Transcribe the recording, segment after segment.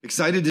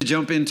Excited to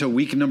jump into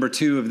week number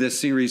 2 of this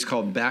series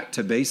called Back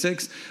to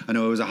Basics. I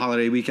know it was a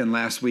holiday weekend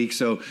last week,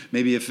 so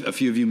maybe if a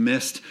few of you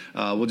missed,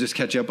 we'll just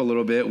catch you up a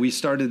little bit. We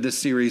started this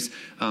series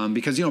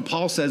because,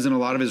 Paul says in a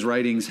lot of his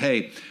writings,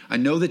 hey, I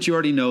know that you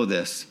already know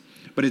this,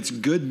 but it's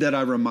good that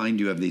I remind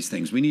you of these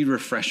things. We need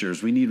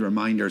refreshers. We need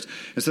reminders.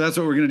 And so that's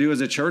what we're going to do as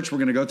a church. We're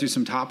going to go through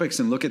some topics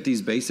and look at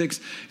these basics.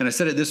 And I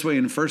said it this way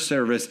in first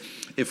service,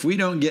 if we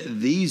don't get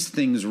these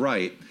things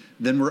right,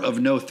 then we're of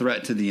no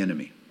threat to the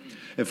enemy.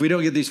 If we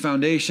don't get these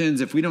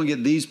foundations, if we don't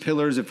get these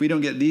pillars, if we don't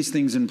get these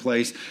things in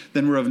place,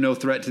 then we're of no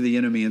threat to the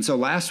enemy. And so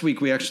last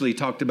week we actually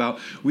talked about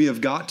we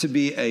have got to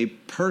be a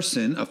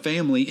person, a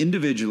family,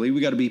 individually. We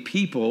got to be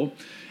people,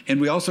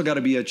 and we also got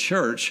to be a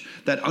church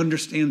that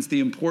understands the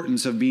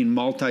importance of being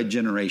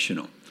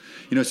multi-generational.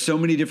 So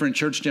many different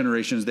church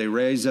generations, they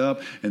raise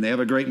up and they have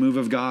a great move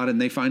of God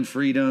and they find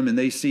freedom and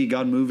they see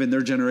God move in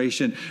their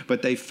generation,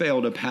 but they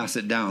fail to pass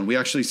it down. We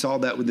actually saw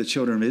that with the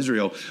children of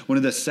Israel. One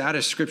of the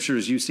saddest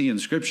scriptures you see in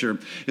Scripture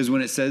is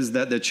when it says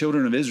that the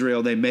children of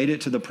Israel, they made it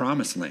to the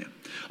promised land.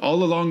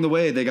 All along the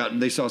way,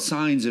 they saw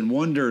signs and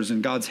wonders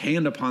and God's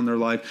hand upon their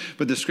life.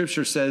 But the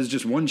Scripture says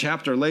just one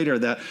chapter later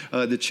that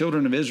the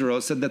children of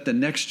Israel said that the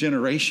next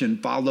generation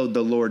followed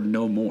the Lord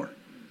no more.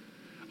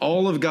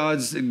 All of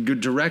God's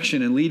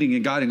direction and leading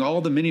and guiding,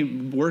 all the many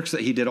works that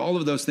he did, all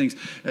of those things,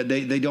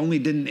 they only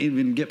didn't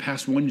even get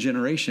past one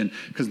generation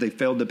because they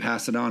failed to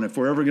pass it on. If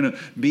we're ever going to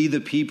be the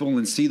people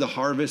and see the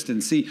harvest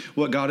and see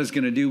what God is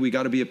going to do, we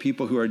got to be a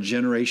people who are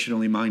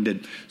generationally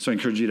minded. So I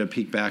encourage you to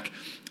peek back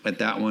at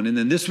that one. And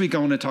then this week I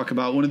want to talk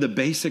about one of the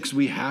basics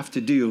we have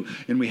to do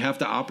and we have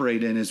to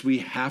operate in is we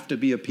have to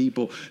be a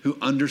people who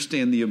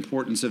understand the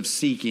importance of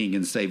seeking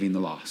and saving the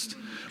lost.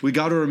 We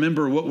got to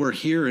remember what we're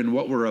here and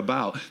what we're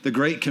about. The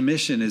Great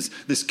Commission is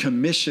this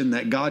commission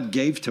that God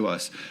gave to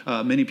us.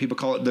 Many people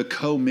call it the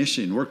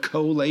co-mission. We're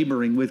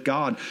co-laboring with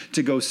God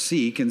to go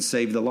seek and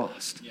save the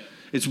lost. Yeah.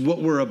 It's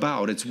what we're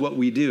about. It's what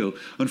we do.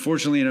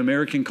 Unfortunately, in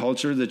American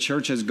culture, the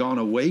church has gone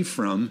away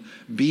from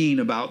being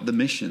about the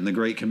mission, the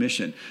Great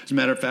Commission. As a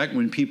matter of fact,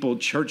 when people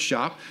church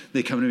shop,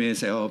 they come to me and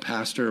say, oh,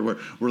 Pastor,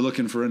 we're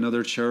looking for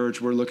another church.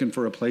 We're looking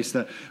for a place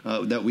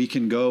that we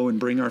can go and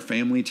bring our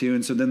family to.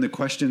 And so then the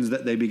questions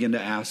that they begin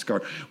to ask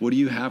are, what do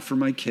you have for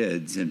my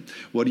kids? And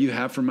what do you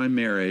have for my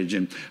marriage?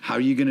 And how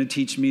are you going to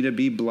teach me to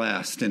be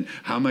blessed? And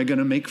how am I going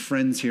to make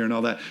friends here and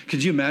all that?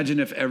 Could you imagine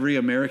if every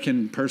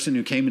American person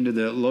who came into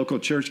the local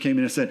church came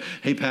in and said,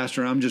 hey,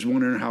 Pastor, I'm just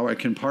wondering how I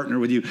can partner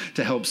with you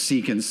to help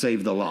seek and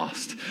save the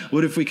lost.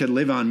 What if we could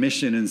live on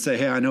mission and say,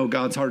 hey, I know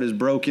God's heart is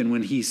broken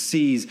when he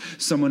sees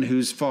someone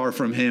who's far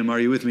from him. Are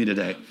you with me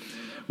today?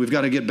 We've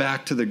got to get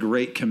back to the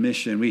Great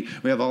Commission. We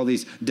have all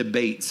these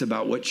debates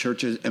about what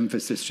church's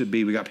emphasis should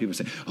be. We got people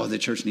saying, oh, the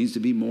church needs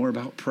to be more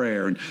about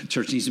prayer and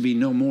church needs to be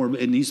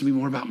it needs to be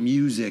more about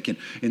music and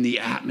the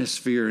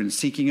atmosphere and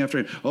seeking after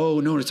it. Oh,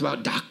 no, it's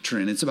about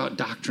doctrine. It's about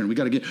doctrine. We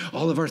got to get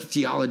all of our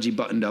theology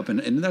buttoned up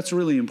and that's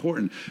really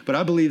important. But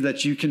I believe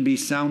that you can be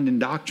sound in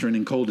doctrine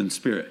and cold in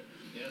spirit.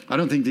 I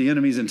don't think the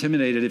enemy's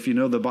intimidated if you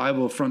know the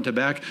Bible front to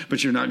back,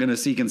 but you're not going to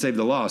seek and save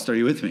the lost. Are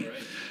you with me? Right.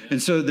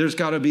 And so there's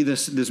got to be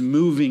this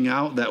moving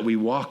out that we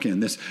walk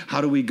in, this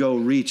how do we go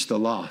reach the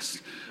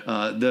lost?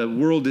 The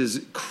world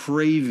is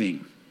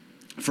craving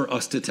for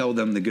us to tell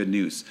them the good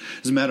news.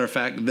 As a matter of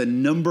fact, the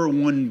number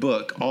one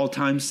book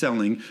all-time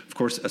selling, of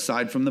course,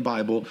 aside from the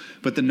Bible,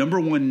 but the number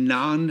one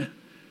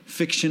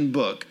non-fiction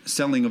book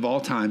selling of all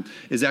time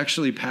is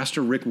actually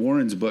Pastor Rick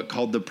Warren's book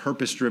called The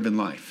Purpose-Driven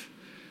Life.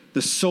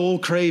 The sole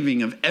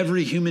craving of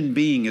every human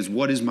being is,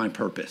 what is my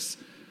purpose?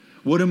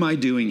 What am I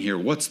doing here?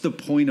 What's the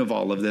point of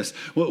all of this?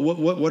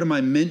 What am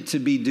I meant to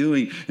be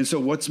doing? And so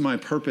what's my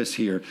purpose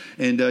here?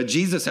 And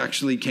Jesus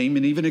actually came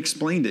and even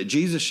explained it.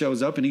 Jesus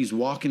shows up and he's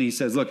walking. He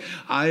says, look,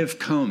 I have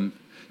come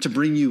to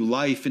bring you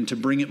life and to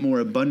bring it more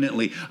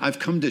abundantly. I've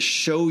come to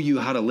show you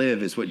how to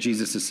live is what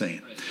Jesus is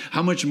saying.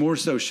 How much more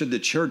so should the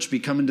church be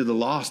coming to the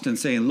lost and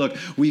saying, look,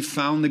 we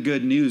found the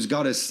good news.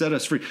 God has set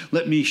us free.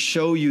 Let me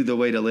show you the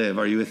way to live.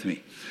 Are you with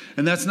me?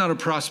 And that's not a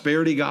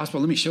prosperity gospel.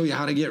 Let me show you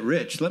how to get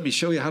rich. Let me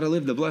show you how to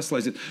live the blessed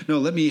life. No,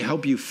 let me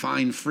help you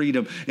find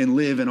freedom and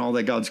live in all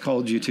that God's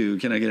called you to.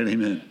 Can I get an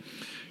amen?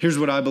 Here's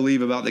what I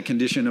believe about the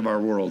condition of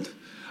our world.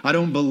 I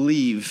don't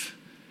believe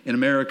in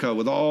America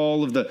with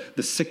all of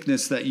the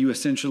sickness that you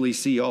essentially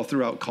see all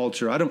throughout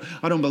culture. I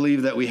don't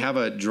believe that we have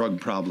a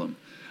drug problem.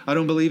 I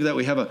don't believe that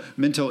we have a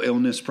mental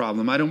illness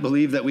problem. I don't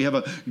believe that we have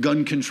a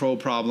gun control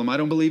problem. I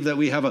don't believe that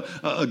we have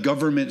a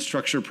government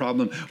structure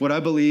problem. What I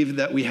believe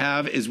that we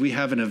have is we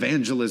have an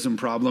evangelism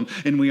problem,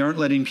 and we aren't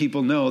letting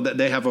people know that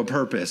they have a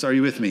purpose. Are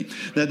you with me?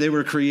 That they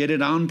were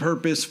created on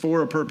purpose,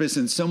 for a purpose,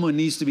 and someone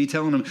needs to be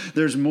telling them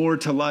there's more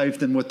to life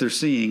than what they're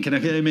seeing. Can I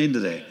get amen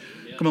today?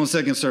 Come on,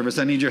 second service.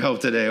 I need your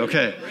help today.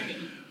 Okay.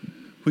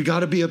 We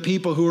got to be a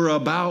people who are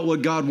about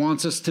what God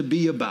wants us to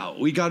be about.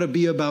 We got to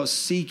be about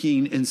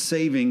seeking and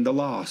saving the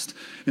lost.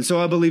 And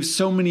so I believe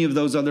so many of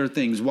those other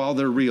things, while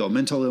they're real,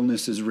 mental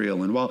illness is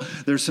real, and while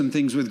there's some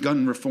things with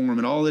gun reform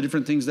and all the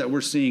different things that we're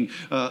seeing,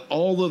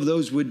 all of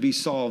those would be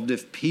solved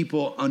if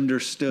people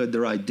understood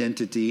their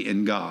identity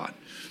in God.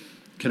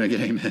 Can I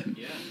get amen?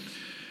 Yeah.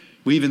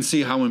 We even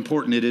see how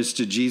important it is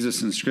to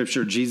Jesus in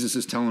Scripture. Jesus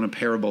is telling a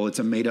parable. It's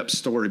a made-up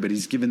story, but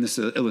he's given this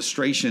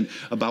illustration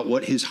about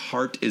what his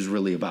heart is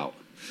really about.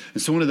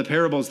 And so one of the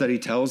parables that he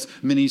tells,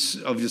 many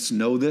of us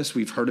know this,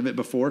 we've heard of it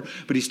before,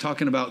 but he's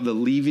talking about the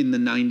leaving the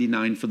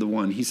 99 for the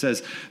one. He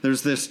says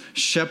there's this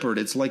shepherd.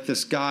 It's like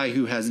this guy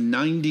who has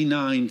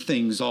 99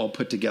 things all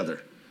put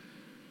together.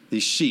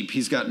 These sheep,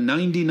 he's got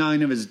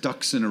 99 of his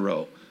ducks in a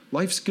row.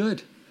 Life's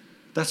good.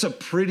 That's a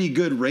pretty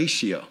good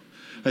ratio.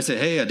 I say,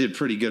 hey, I did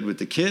pretty good with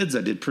the kids.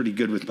 I did pretty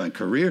good with my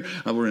career.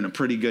 We're in a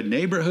pretty good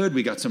neighborhood.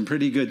 We got some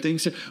pretty good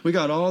things here. We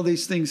got all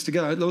these things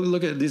together.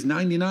 Look at these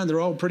 99. They're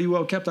all pretty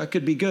well kept. I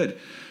could be good.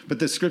 But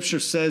the scripture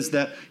says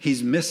that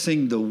he's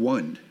missing the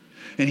one.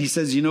 And he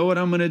says, you know what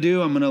I'm going to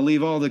do? I'm going to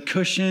leave all the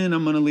cushion.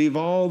 I'm going to leave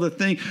all the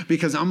thing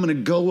because I'm going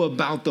to go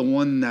about the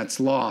one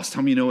that's lost.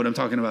 How many know what I'm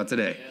talking about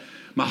today? Yeah.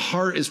 My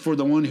heart is for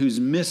the one who's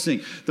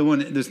missing, the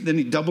one. Then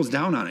he doubles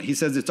down on it. He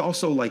says it's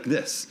also like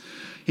this.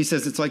 He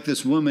says it's like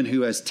this woman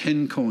who has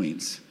 10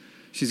 coins.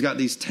 She's got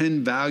these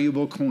 10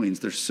 valuable coins.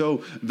 They're so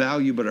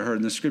valuable to her.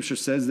 And the scripture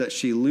says that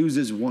she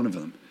loses one of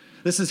them.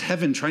 This is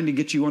heaven trying to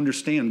get you to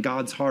understand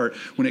God's heart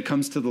when it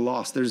comes to the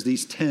lost. There's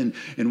these 10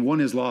 and one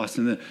is lost.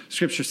 And the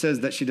scripture says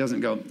that she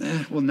doesn't go,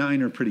 well,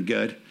 9 are pretty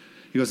good.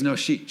 He goes, no,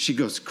 she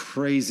goes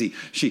crazy.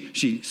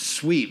 She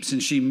sweeps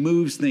and she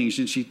moves things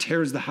and she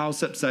tears the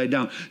house upside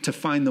down to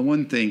find the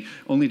one thing,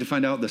 only to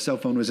find out the cell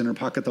phone was in her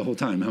pocket the whole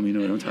time. How many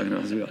know what I'm talking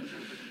about?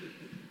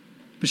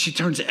 But she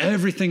turns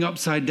everything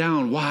upside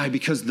down. Why?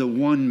 Because the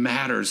one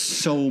matters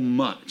so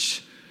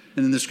much.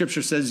 And then the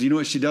scripture says, you know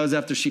what she does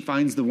after she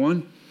finds the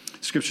one?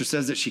 Scripture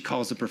says that she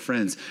calls up her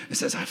friends and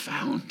says, I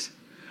found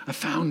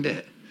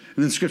it.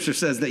 And then scripture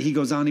says that he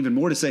goes on even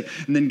more to say,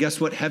 and then guess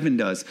what heaven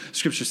does?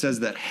 Scripture says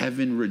that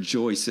heaven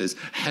rejoices.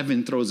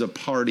 Heaven throws a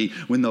party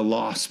when the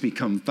lost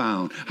become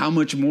found. How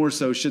much more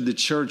so should the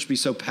church be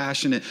so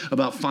passionate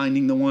about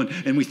finding the one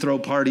and we throw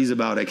parties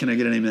about it? Can I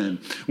get an amen?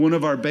 One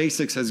of our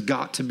basics has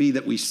got to be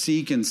that we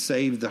seek and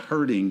save the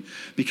hurting,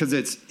 because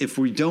if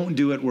we don't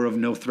do it, we're of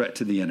no threat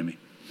to the enemy.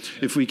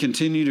 If we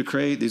continue to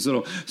create these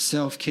little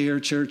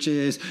self-care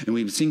churches and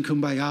we sing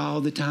Kumbaya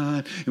all the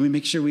time and we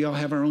make sure we all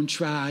have our own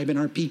tribe and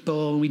our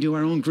people and we do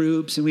our own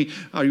groups and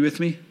are you with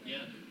me? Yeah.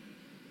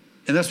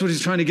 And that's what he's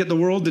trying to get the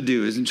world to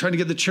do, is trying to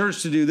get the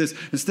church to do this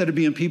instead of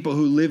being people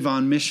who live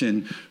on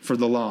mission for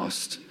the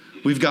lost.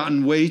 We've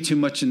gotten way too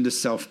much into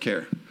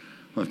self-care.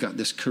 I've got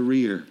this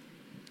career.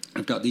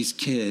 I've got these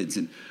kids,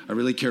 and I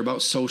really care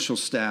about social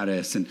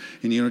status, and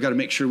got to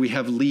make sure we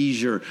have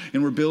leisure,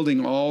 and we're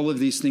building all of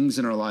these things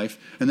in our life,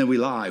 and then we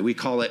lie. We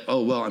call it,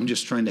 oh, well, I'm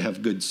just trying to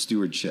have good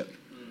stewardship.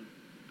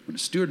 I'm going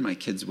to steward my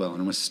kids well, and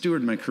I'm going to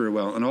steward my career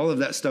well, and all of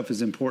that stuff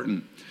is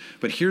important.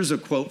 But here's a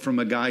quote from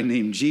a guy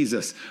named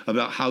Jesus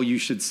about how you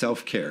should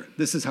self-care.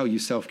 This is how you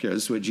self-care.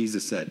 This is what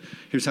Jesus said.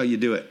 Here's how you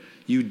do it.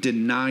 You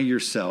deny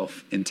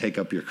yourself and take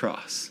up your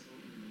cross.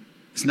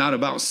 It's not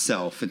about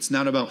self. It's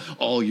not about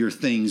all your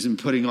things and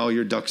putting all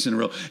your ducks in a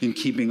row and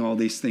keeping all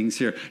these things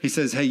here. He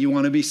says, hey, you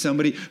want to be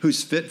somebody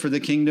who's fit for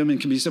the kingdom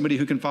and can be somebody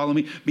who can follow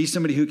me? Be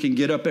somebody who can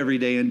get up every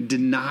day and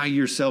deny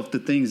yourself the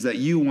things that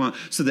you want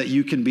so that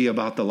you can be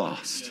about the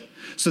lost. Yeah.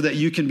 So that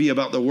you can be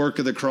about the work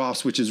of the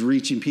cross, which is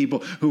reaching people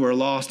who are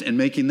lost and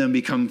making them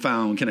become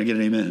found. Can I get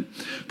an amen?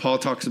 Paul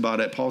talks about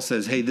it. Paul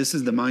says, hey, this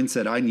is the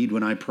mindset I need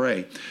when I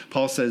pray.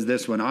 Paul says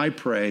this, when I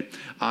pray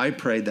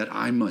that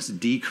I must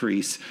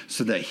decrease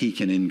so that he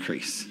can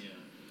increase. Yeah.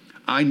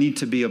 I need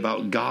to be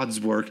about God's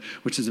work,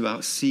 which is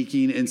about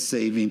seeking and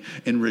saving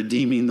and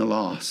redeeming the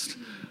lost.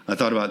 I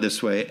thought about it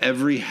this way.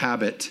 Every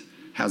habit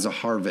has a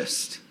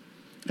harvest.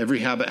 Every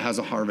habit has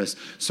a harvest.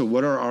 So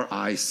what are our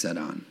eyes set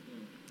on?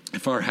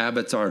 If our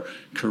habits are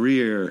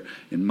career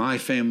and my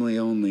family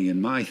only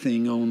and my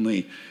thing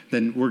only,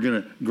 then we're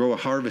going to grow a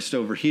harvest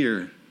over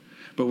here,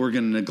 but we're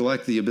going to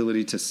neglect the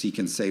ability to seek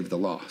and save the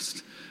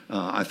lost.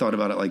 I thought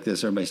about it like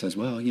this. Everybody says,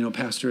 well,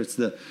 Pastor, it's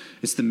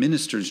the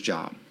minister's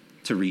job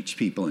to reach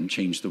people and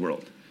change the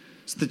world.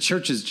 It's the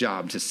church's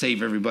job to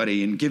save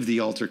everybody and give the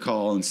altar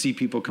call and see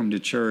people come to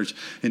church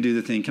and do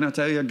the thing. Can I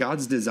tell you,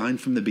 God's design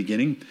from the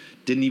beginning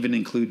didn't even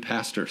include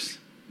pastors.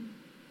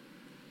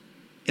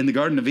 In the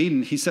Garden of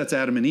Eden, he sets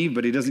Adam and Eve,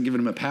 but he doesn't give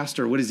them a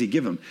pastor. What does he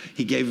give them?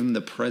 He gave them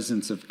the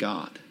presence of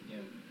God. Yeah.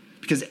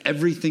 Because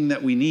everything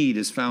that we need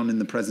is found in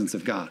the presence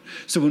of God.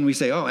 So when we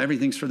say, oh,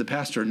 everything's for the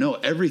pastor, no,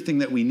 everything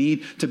that we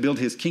need to build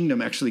his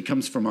kingdom actually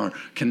comes from our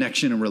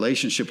connection and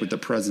relationship with the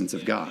presence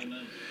of God.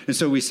 Amen. And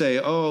so we say,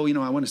 oh,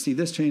 I want to see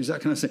this change, that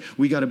kind of thing.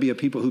 We got to be a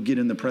people who get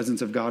in the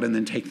presence of God and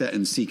then take that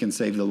and seek and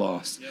save the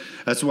lost. Yep.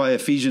 That's why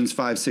Ephesians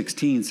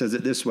 5:16 says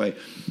it this way.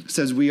 It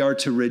says we are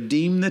to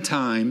redeem the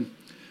time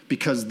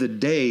because the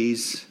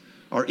days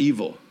are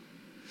evil.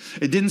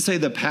 It didn't say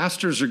the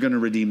pastors are going to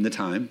redeem the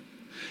time.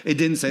 It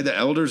didn't say the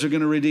elders are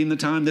going to redeem the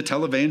time. The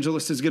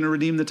televangelist is going to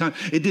redeem the time.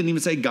 It didn't even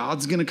say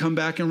God's going to come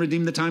back and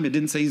redeem the time. It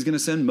didn't say he's going to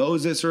send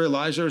Moses or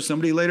Elijah or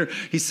somebody later.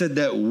 He said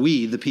that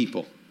we, the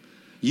people,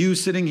 You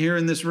sitting here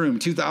in this room,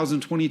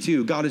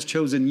 2022, God has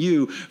chosen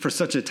you for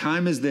such a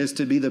time as this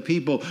to be the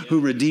people who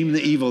redeem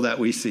the evil that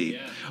we see.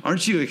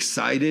 Aren't you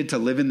excited to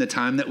live in the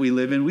time that we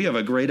live in? We have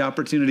a great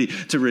opportunity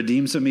to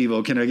redeem some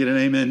evil. Can I get an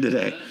amen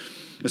today?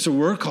 So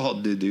we're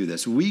called to do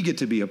this. We get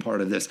to be a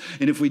part of this.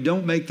 And if we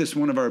don't make this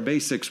one of our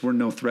basics, we're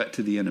no threat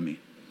to the enemy.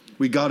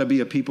 We got to be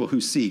a people who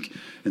seek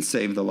and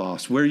save the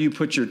lost. Where you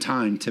put your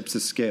time tips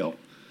the scale.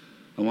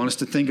 I want us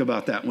to think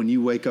about that when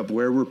you wake up,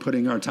 where we're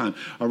putting our time.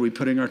 Are we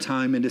putting our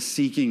time into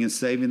seeking and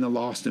saving the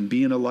lost and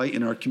being a light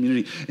in our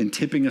community and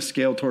tipping a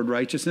scale toward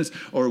righteousness?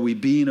 Or are we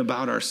being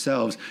about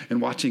ourselves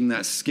and watching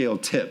that scale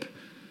tip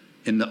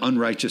in the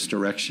unrighteous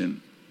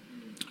direction?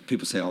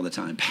 People say all the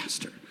time,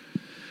 Pastor,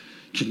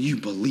 can you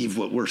believe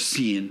what we're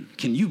seeing?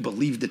 Can you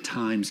believe the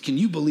times? Can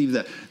you believe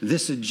that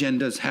this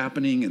agenda is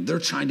happening and they're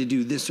trying to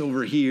do this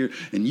over here?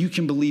 And you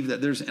can believe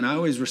that there's, and I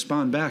always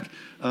respond back,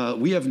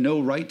 we have no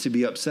right to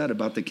be upset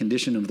about the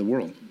condition of the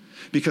world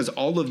because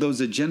all of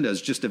those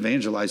agendas just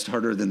evangelized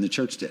harder than the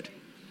church did.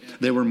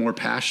 They were more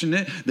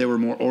passionate. They were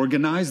more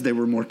organized. They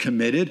were more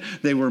committed.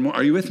 They were more,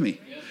 are you with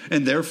me?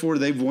 And therefore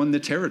they've won the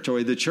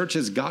territory. The church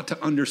has got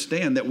to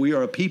understand that we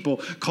are a people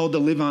called to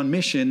live on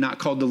mission, not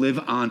called to live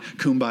on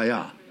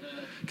kumbaya.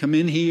 Come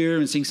in here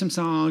and sing some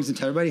songs and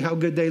tell everybody how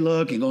good they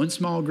look and go in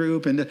small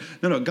group. And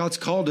no, God's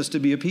called us to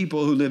be a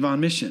people who live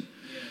on mission.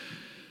 Yeah.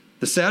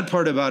 The sad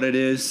part about it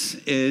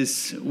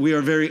is we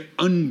are very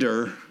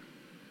under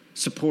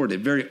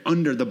supported, very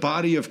under. The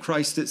body of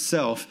Christ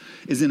itself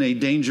is in a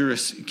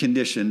dangerous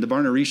condition. The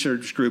Barna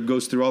Research Group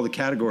goes through all the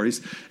categories,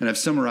 and I've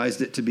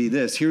summarized it to be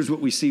this. Here's what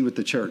we see with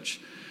the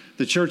church.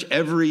 The church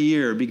every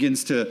year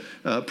begins to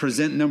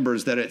present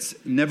numbers that it's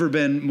never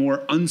been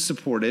more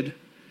unsupported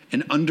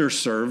and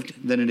underserved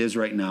than it is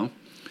right now.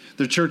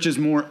 The church is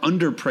more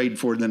under-prayed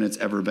for than it's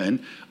ever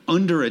been,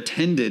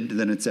 under-attended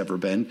than it's ever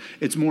been.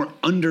 It's more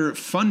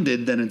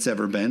underfunded than it's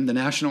ever been. The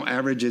national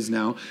average is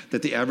now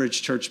that the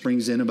average church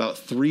brings in about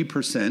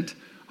 3%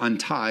 on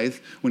tithe,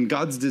 when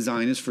God's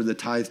design is for the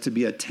tithe to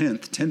be a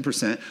tenth,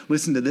 10%.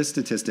 Listen to this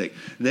statistic.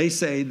 They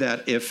say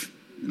that if,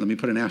 let me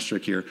put an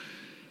asterisk here,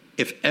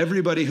 if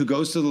everybody who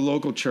goes to the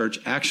local church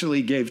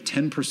actually gave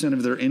 10%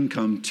 of their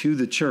income to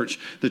the church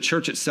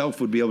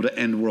itself would be able to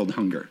end world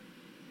hunger.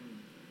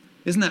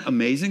 Isn't that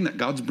amazing that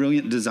God's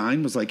brilliant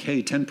design was like,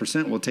 hey,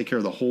 10% will take care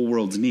of the whole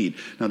world's need.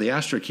 Now, the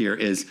asterisk here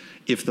is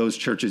if those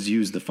churches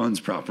use the funds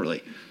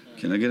properly.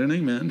 Can I get an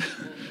amen?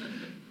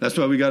 That's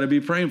why we got to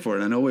be praying for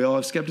it. I know we all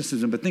have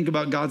skepticism, but think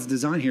about God's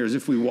design here. As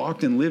if we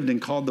walked and lived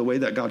and called the way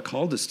that God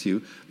called us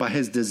to by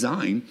his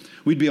design,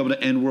 we'd be able to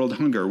end world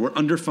hunger. We're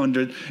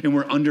underfunded and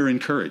we're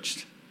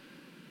under-encouraged.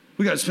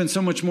 We got to spend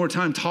so much more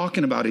time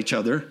talking about each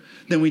other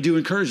than we do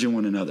encouraging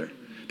one another.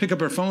 Pick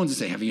up our phones and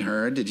say, have you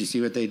heard? Did you see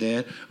what they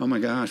did? Oh my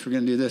gosh, we're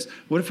going to do this.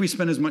 What if we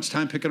spend as much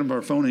time picking up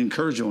our phone and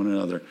encouraging one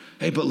another?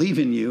 Hey, believe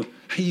in you.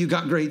 Hey, you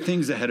got great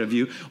things ahead of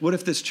you. What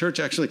if this church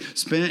actually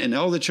spent, and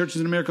all the churches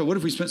in America, what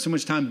if we spent so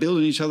much time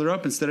building each other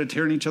up instead of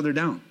tearing each other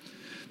down?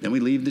 Then we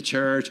leave the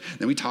church.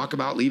 Then we talk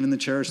about leaving the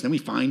church. Then we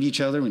find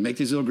each other. We make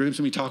these little groups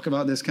and we talk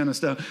about this kind of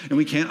stuff. And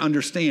we can't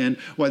understand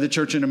why the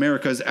church in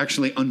America is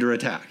actually under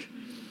attack.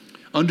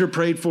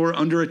 Under-prayed for,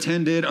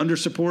 under-attended,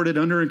 under-supported,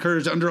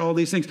 under-encouraged, under all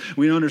these things.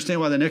 We don't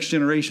understand why the next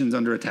generation's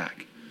under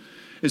attack.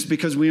 It's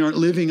because we aren't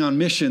living on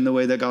mission the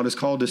way that God has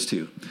called us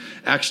to.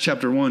 Acts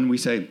chapter 1, we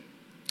say,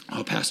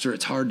 oh, Pastor,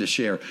 it's hard to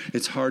share.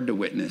 It's hard to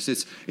witness.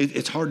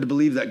 It's hard to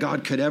believe that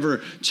God could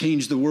ever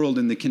change the world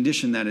in the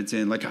condition that it's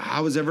in. Like,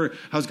 how's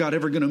God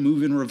ever going to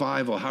move in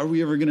revival? How are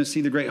we ever going to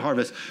see the great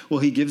harvest? Well,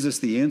 he gives us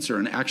the answer.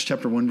 In Acts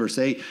chapter 1, verse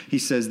 8, he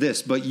says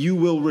this, but you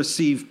will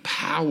receive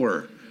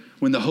power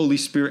when the Holy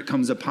Spirit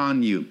comes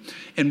upon you.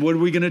 And what are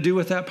we going to do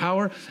with that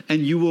power?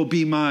 And you will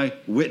be my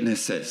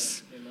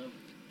witnesses. Amen.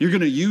 You're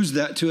going to use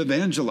that to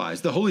evangelize.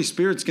 The Holy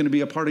Spirit's going to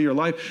be a part of your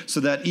life so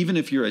that even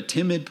if you're a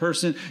timid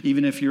person,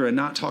 even if you're a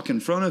not talk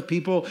in front of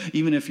people,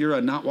 even if you're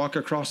a not walk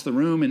across the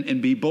room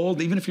and be bold,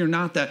 even if you're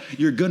not that,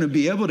 you're going to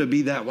be able to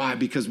be that. Why?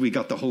 Because we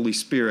got the Holy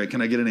Spirit.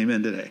 Can I get an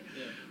amen today?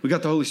 Yeah. We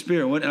got the Holy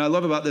Spirit. And I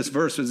love about this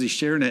verse as he's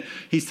sharing it,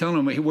 he's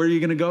telling them, where are you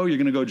going to go? You're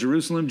going to go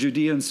Jerusalem,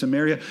 Judea, and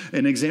Samaria.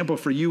 An example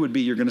for you would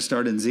be you're going to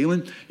start in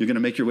Zeeland. You're going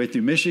to make your way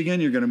through Michigan.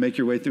 You're going to make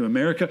your way through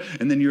America.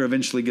 And then you're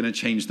eventually going to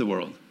change the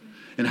world.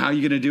 And how are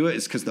you going to do it?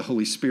 It's because the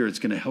Holy Spirit's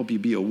going to help you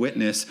be a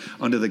witness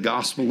unto the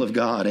gospel of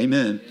God.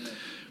 Amen.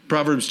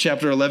 Proverbs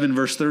chapter 11,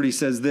 verse 30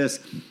 says this,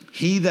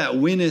 he that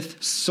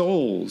winneth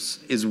souls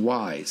is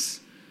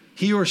wise.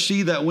 He or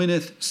she that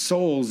winneth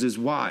souls is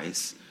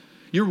wise.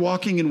 You're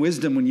walking in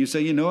wisdom when you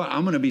say, you know what,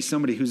 I'm going to be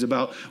somebody who's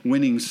about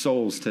winning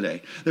souls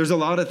today. There's a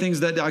lot of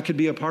things that I could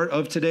be a part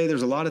of today.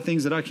 There's a lot of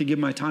things that I could give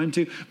my time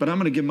to, but I'm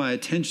going to give my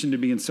attention to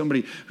being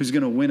somebody who's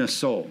going to win a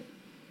soul.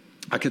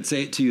 I could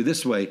say it to you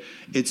this way.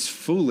 It's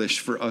foolish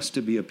for us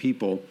to be a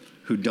people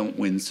who don't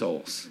win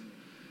souls.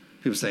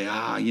 People say,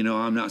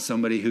 I'm not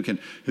somebody who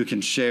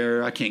can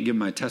share. I can't give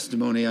my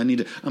testimony. I'm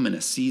in a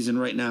season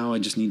right now. I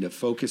just need to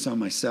focus on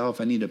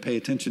myself. I need to pay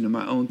attention to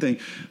my own thing.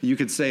 You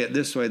could say it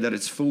this way, that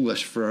it's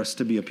foolish for us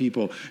to be a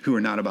people who are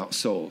not about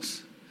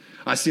souls.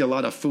 I see a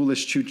lot of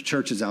foolish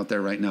churches out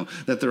there right now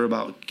that they're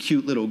about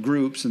cute little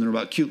groups and they're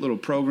about cute little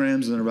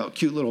programs and they're about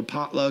cute little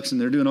potlucks and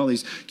they're doing all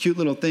these cute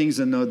little things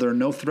and they're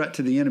no threat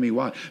to the enemy.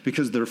 Why?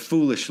 Because they're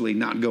foolishly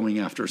not going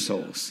after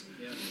souls.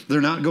 They're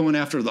not going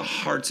after the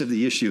hearts of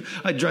the issue.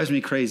 It drives me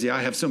crazy.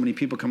 I have so many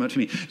people come up to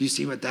me. Do you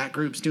see what that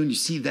group's doing? Do you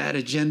see that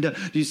agenda?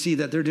 Do you see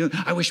that they're doing?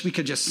 I wish we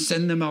could just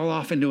send them all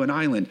off into an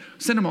island.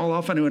 Send them all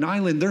off into an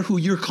island. They're who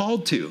you're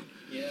called to.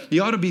 Yeah.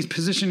 You ought to be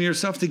positioning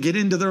yourself to get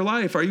into their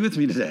life. Are you with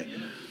me today?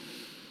 Yeah.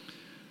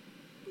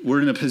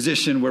 We're in a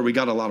position where we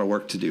got a lot of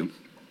work to do.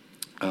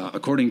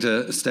 According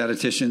to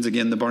statisticians,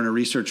 again, the Barna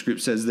Research Group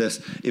says this: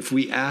 if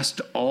we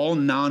asked all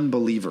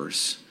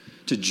non-believers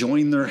to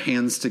join their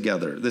hands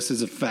together, this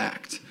is a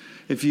fact.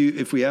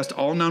 If we asked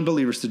all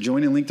non-believers to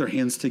join and link their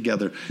hands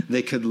together,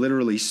 they could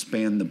literally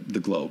span the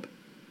globe.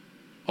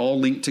 All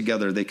linked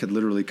together, they could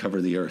literally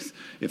cover the earth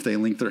if they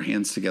link their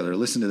hands together.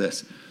 Listen to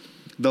this.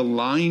 The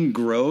line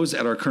grows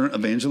at our current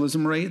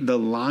evangelism rate. The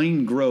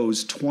line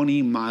grows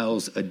 20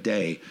 miles a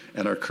day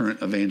at our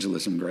current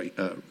evangelism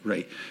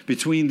rate.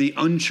 Between the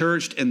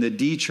unchurched and the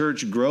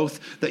de-churched growth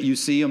that you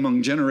see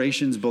among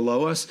generations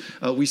below us,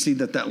 we see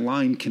that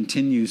line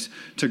continues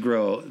to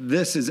grow.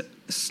 This is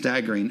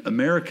staggering.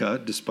 America,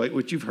 despite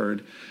what you've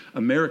heard,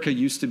 America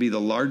used to be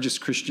the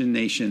largest Christian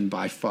nation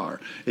by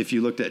far. If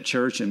you looked at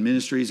church and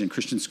ministries and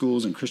Christian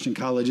schools and Christian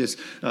colleges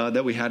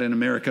that we had in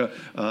America,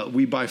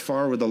 we by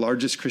far were the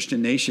largest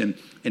Christian nation.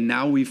 And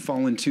now we've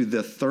fallen to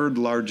the third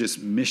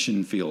largest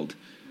mission field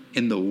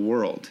in the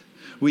world.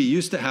 We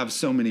used to have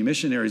so many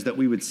missionaries that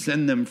we would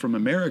send them from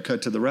America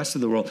to the rest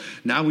of the world.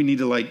 Now we need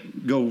to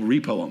go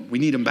repo them. We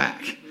need them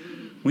back.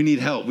 We need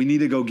help. We need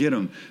to go get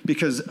them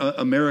because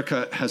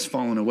America has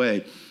fallen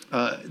away.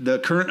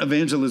 The current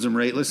evangelism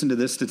rate, listen to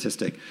this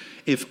statistic.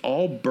 If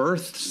all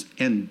births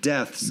and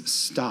deaths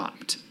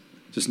stopped,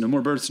 just no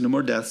more births, no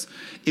more deaths,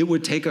 it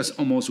would take us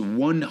almost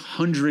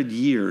 100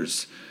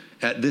 years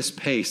at this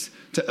pace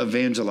to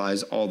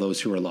evangelize all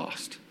those who are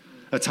lost.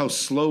 That's how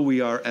slow we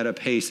are at a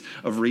pace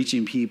of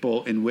reaching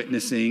people and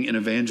witnessing and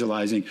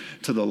evangelizing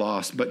to the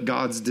lost. But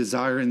God's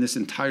desire in this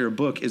entire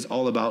book is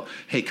all about,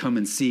 hey, come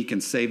and seek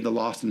and save the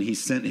lost. And he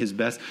sent his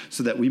best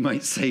so that we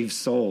might save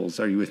souls.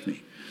 Are you with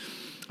me?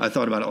 I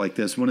thought about it like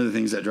this. One of the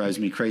things that drives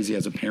me crazy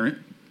as a parent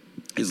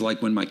is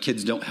like when my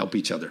kids don't help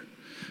each other.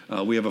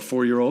 We have a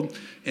 4-year-old,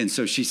 and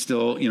so she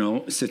still,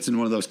 sits in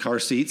one of those car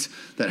seats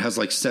that has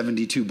like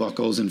 72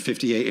 buckles and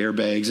 58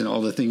 airbags and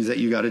all the things that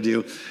you got to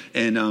do.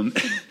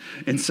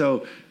 And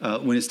so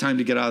when it's time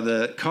to get out of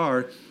the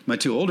car, my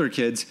 2 older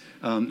kids,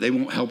 they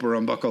won't help her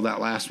unbuckle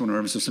that last one or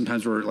whatever. So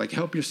sometimes we're like,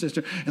 help your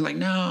sister. And like,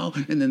 no.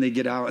 And then they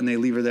get out and they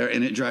leave her there.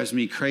 And it drives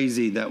me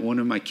crazy that one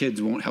of my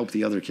kids won't help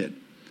the other kid.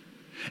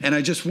 And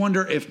I just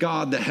wonder if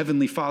God, the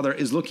Heavenly Father,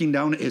 is looking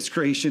down at his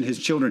creation, his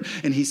children,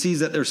 and he sees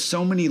that there's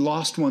so many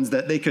lost ones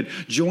that they could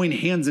join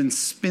hands and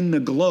spin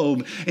the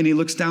globe. And he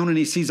looks down and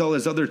he sees all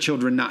his other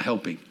children not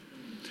helping.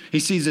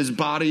 He sees his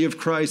body of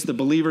Christ, the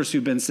believers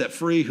who've been set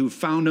free, who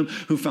found him,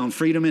 who found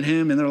freedom in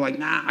him. And they're like,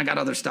 nah, I got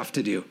other stuff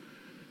to do.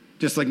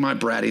 Just like my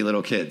bratty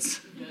little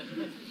kids.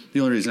 The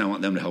only reason I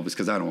want them to help is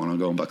because I don't want to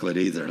go and buckle it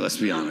either. Let's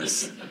be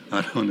honest. I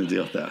don't want to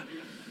deal with that.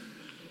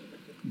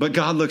 But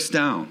God looks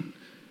down.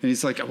 And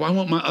he's like, why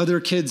won't my other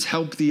kids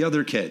help the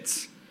other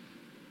kids?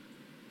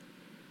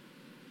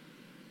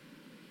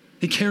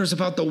 He cares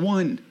about the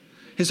one.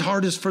 His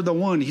heart is for the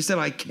one. He said,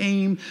 I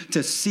came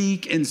to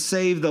seek and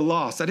save the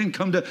lost. I didn't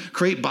come to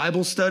create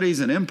Bible studies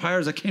and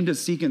empires. I came to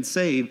seek and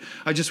save.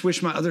 I just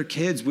wish my other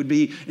kids would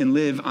be and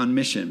live on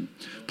mission.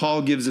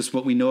 Paul gives us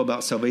what we know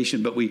about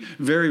salvation, but we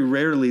very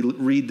rarely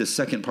read the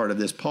second part of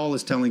this. Paul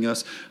is telling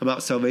us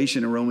about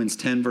salvation in Romans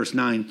 10, verse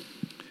 9.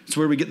 It's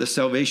where we get the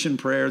salvation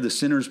prayer, the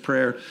sinner's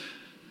prayer.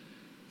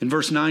 In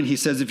verse 9, he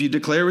says, if you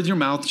declare with your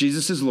mouth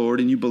Jesus is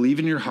Lord and you believe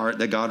in your heart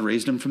that God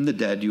raised him from the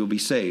dead, you will be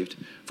saved.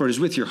 For it is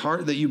with your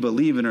heart that you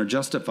believe and are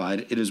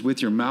justified. It is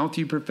with your mouth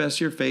you profess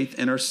your faith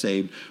and are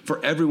saved.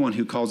 For everyone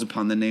who calls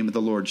upon the name of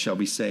the Lord shall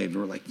be saved.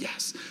 We're like,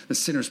 yes, the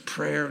sinner's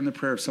prayer and the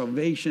prayer of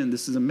salvation.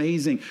 This is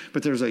amazing.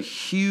 But there's a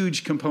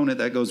huge component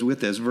that goes with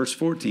this. Verse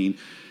 14,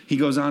 he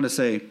goes on to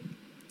say,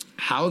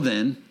 how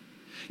then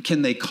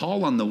can they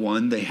call on the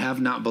one they have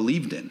not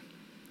believed in?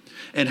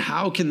 And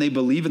how can they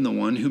believe in the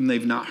one whom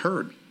they've not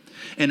heard?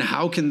 And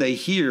how can they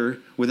hear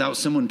without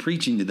someone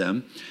preaching to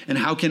them? And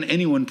how can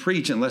anyone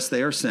preach unless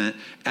they are sent?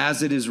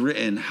 As it is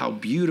written, how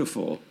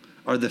beautiful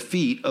are the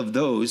feet of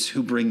those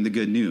who bring the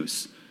good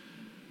news.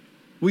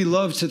 We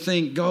love to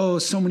think,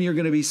 so many are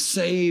going to be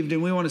saved,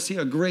 and we want to see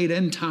a great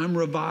end time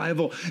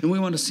revival, and we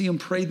want to see them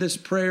pray this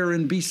prayer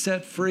and be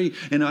set free.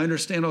 And I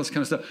understand all this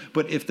kind of stuff.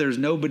 But if there's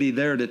nobody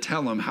there to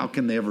tell them, how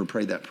can they ever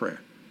pray that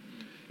prayer?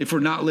 If we're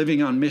not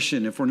living on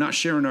mission, if we're not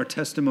sharing our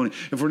testimony,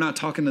 if we're not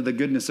talking to the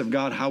goodness of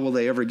God, how will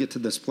they ever get to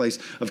this place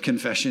of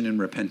confession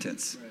and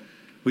repentance? Right.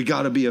 We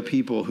got to be a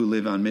people who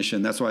live on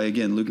mission. That's why,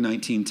 again, Luke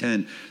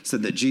 19:10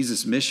 said that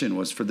Jesus' mission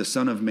was for the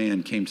Son of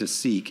Man came to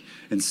seek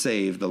and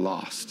save the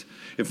lost.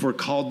 If we're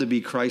called to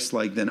be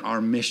Christ-like, then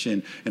our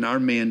mission and our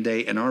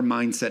mandate and our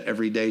mindset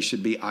every day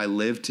should be, I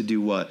live to do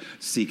what?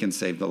 Seek and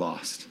save the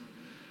lost.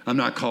 I'm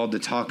not called to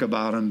talk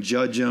about them,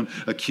 judge them,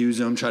 accuse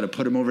them, try to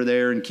put them over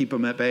there and keep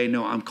them at bay.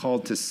 No, I'm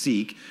called to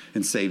seek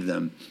and save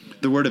them.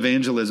 The word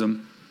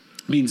evangelism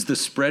means the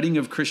spreading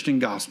of Christian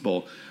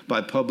gospel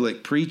by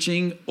public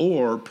preaching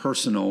or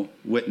personal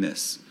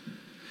witness.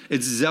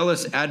 It's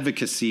zealous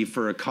advocacy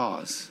for a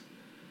cause.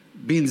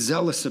 Being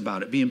zealous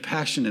about it, being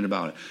passionate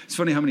about it. It's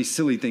funny how many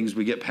silly things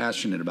we get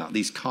passionate about.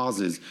 These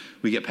causes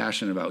we get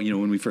passionate about.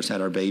 When we first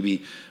had our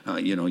baby,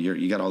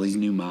 you got all these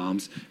new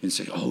moms and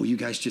say, oh, you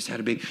guys just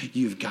had a baby.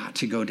 You've got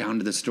to go down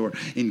to the store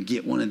and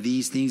get one of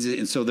these things.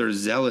 And so they're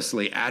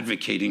zealously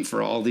advocating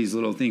for all these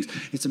little things.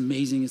 It's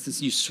amazing. It's this,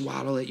 you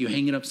swaddle it, you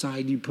hang it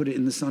upside, you put it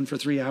in the sun for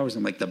 3 hours.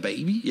 I'm like, the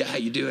baby? Yeah,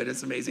 you do it.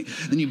 It's amazing.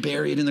 Then you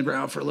bury it in the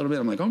ground for a little bit.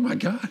 I'm like, oh my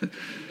God.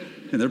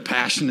 And they're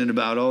passionate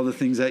about all the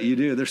things that you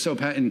do. They're so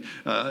passionate.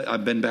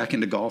 I've been back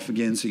into golf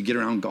again, so you get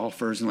around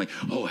golfers and like,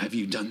 oh, have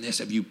you done this?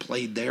 Have you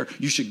played there?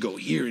 You should go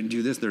here and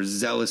do this. They're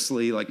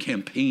zealously like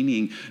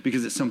campaigning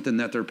because it's something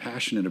that they're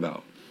passionate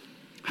about.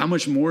 How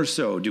much more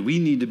so do we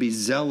need to be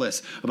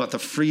zealous about the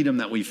freedom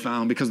that we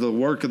found because of the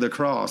work of the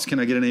cross? Can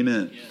I get an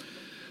amen? Yeah.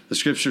 The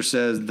scripture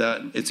says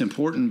that it's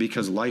important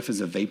because life is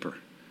a vapor.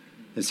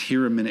 It's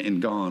here a minute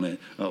and gone.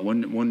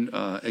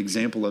 One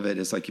example of it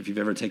is like if you've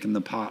ever taken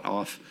the top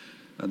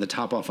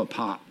off a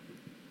pot,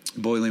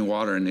 boiling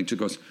water, and it just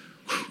goes,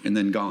 and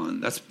then gone.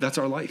 That's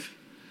our life.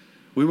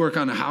 We work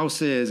on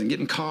houses and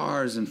getting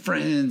cars and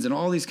friends and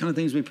all these kind of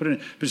things we put in,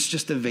 but it's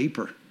just a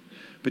vapor.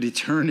 But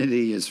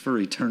eternity is for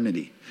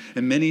eternity.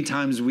 And many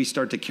times we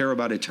start to care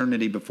about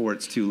eternity before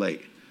it's too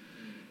late.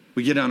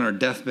 We get on our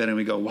deathbed and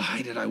we go,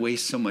 why did I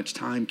waste so much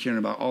time caring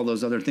about all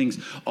those other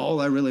things? All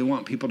I really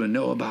want people to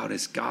know about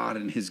is God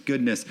and his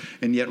goodness,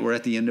 and yet we're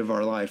at the end of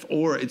our life.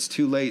 Or it's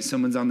too late,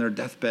 someone's on their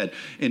deathbed,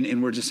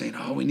 and we're just saying,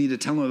 oh, we need to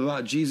tell them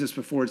about Jesus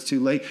before it's too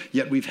late,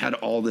 yet we've had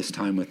all this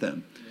time with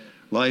them. Yeah.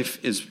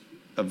 Life is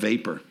a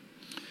vapor.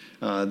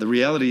 The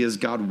reality is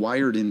God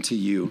wired into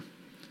you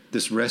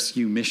this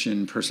rescue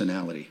mission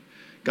personality.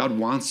 God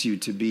wants you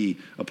to be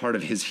a part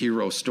of his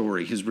hero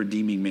story, his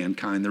redeeming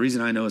mankind. The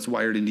reason I know it's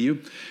wired into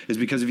you is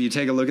because if you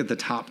take a look at the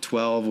top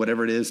 12,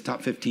 whatever it is,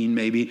 top 15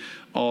 maybe,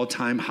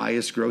 all-time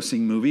highest grossing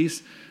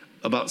movies,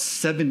 about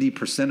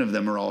 70% of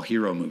them are all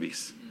hero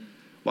movies.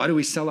 Why do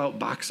we sell out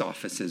box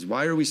offices?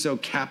 Why are we so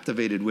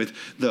captivated with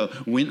the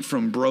went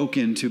from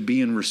broken to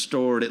being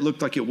restored? It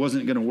looked like it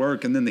wasn't going to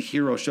work, and then the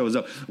hero shows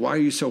up. Why are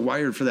you so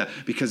wired for that?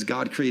 Because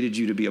God created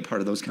you to be a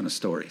part of those kind of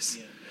stories.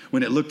 Yeah.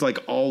 When it looked like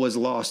all was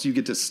lost, you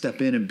get to step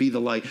in and be the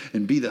light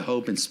and be the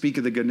hope and speak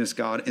of the goodness of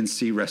God and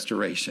see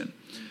restoration.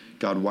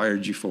 God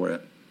wired you for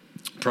it.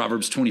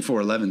 Proverbs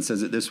 24:11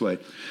 says it this way.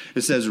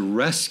 It says,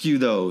 rescue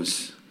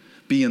those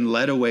being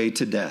led away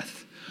to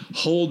death.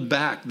 Hold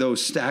back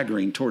those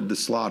staggering toward the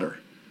slaughter.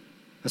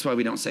 That's why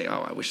we don't say,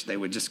 oh, I wish they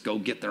would just go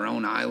get their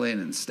own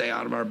island and stay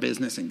out of our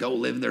business and go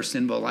live their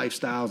sinful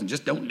lifestyles and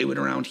just don't do it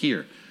around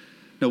here.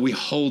 No, we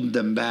hold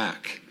them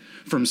back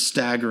from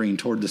staggering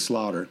toward the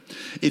slaughter.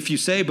 If you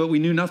say, but we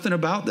knew nothing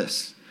about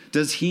this,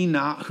 does he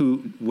not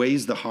who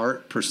weighs the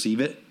heart perceive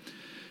it?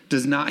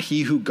 Does not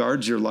he who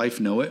guards your life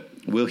know it?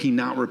 Will he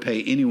not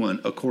repay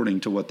anyone according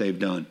to what they've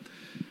done?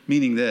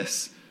 Meaning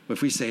this,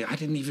 if we say, I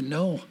didn't even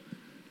know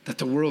that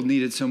the world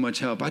needed so much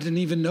help. I didn't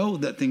even know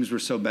that things were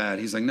so bad.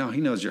 He's like, no,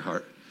 he knows your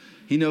heart.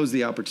 He knows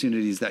the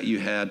opportunities that you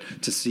had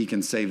to seek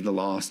and save the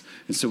lost.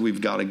 And so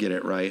we've got to get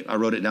it right. I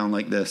wrote it down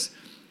like this.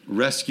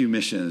 Rescue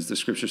missions, the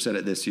scripture said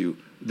it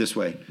this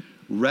way.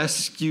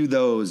 Rescue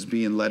those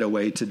being led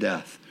away to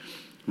death.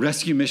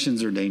 Rescue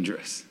missions are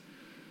dangerous.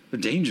 They're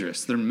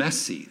dangerous. They're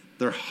messy.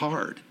 They're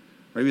hard.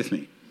 Are you with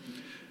me?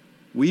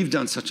 We've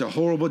done such a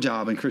horrible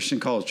job in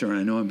Christian culture, and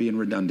I know I'm being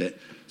redundant.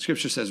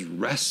 Scripture says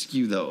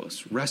rescue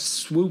those.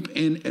 Swoop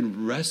in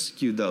and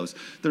rescue those.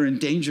 They're in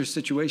dangerous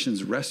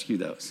situations. Rescue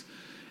those.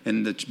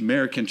 And the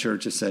American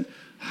church has said,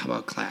 how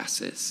about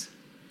classes?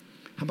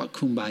 How about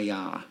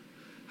kumbaya?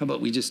 How about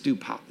we just do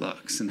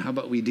potlucks? And how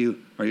about we do,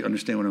 are you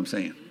understand what I'm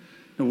saying?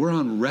 No, we're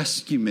on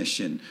rescue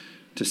mission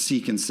to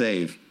seek and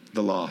save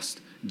the lost.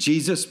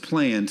 Jesus'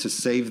 plan to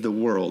save the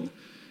world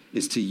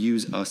is to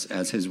use us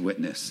as his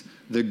witness.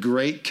 The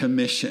Great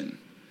Commission,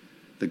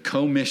 the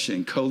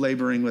commission,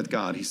 co-laboring with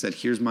God. He said,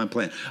 here's my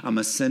plan. I'm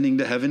ascending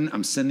to heaven.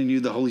 I'm sending you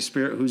the Holy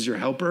Spirit, who's your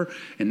helper.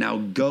 And now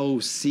go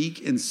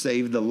seek and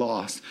save the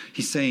lost.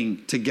 He's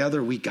saying,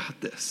 together we got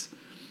this.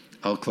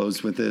 I'll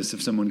close with this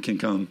if someone can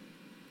come.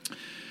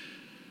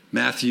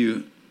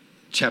 Matthew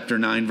chapter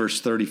 9, verse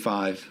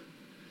 35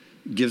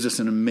 gives us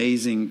an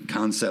amazing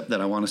concept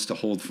that I want us to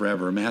hold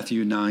forever.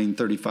 Matthew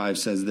 9:35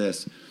 says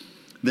this.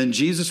 Then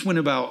Jesus went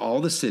about all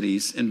the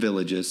cities and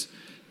villages,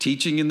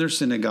 teaching in their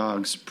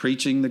synagogues,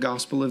 preaching the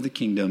gospel of the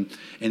kingdom,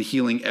 and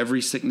healing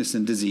every sickness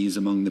and disease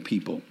among the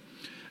people.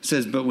 It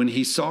says, but when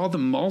he saw the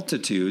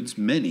multitudes,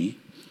 many,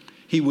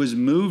 he was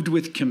moved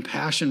with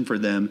compassion for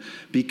them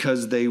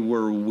because they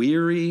were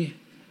weary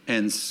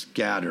and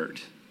scattered.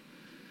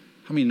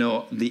 How many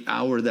know the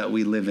hour that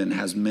we live in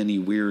has many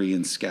weary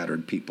and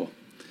scattered people?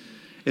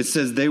 It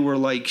says they were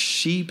like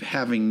sheep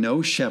having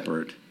no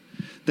shepherd.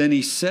 Then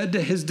he said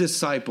to his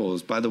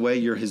disciples, by the way,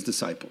 you're his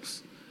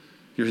disciples.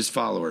 You're his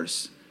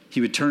followers.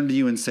 he would turn to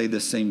you and say the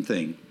same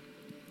thing.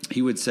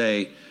 He would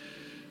say,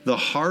 the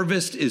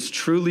harvest is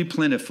truly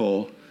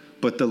plentiful,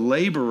 but the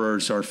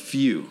laborers are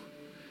few.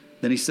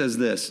 Then he says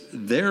this,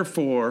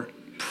 therefore,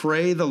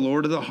 pray the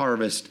Lord of the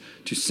harvest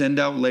to send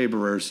out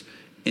laborers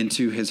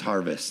into his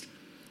harvest.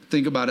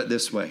 Think about it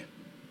this way.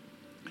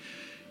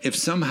 If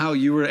somehow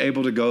you were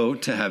able to go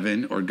to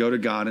heaven or go to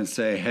God and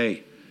say,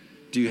 hey,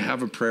 do you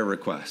have a prayer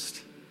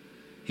request?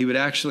 He would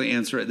actually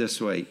answer it this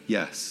way.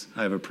 Yes,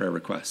 I have a prayer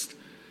request.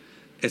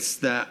 It's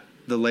that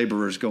the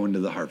laborers go into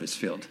the harvest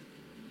field.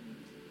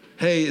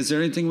 Hey, is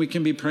there anything we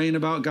can be praying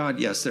about, God?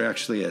 Yes, there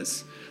actually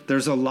is.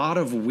 There's a lot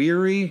of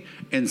weary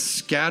and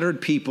scattered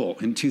people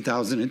in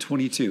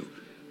 2022.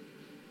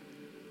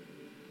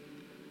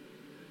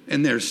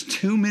 And there's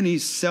too many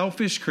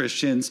selfish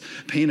Christians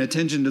paying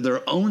attention to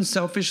their own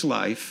selfish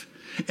life.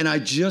 And I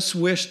just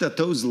wish that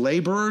those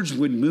laborers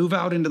would move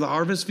out into the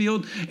harvest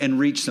field and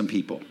reach some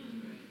people.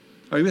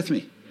 Are you with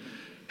me?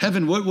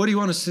 Heaven, what do you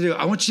want us to do?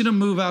 I want you to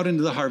move out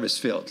into the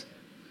harvest field.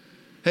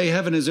 Hey,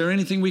 heaven, is there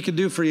anything we could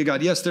do for you,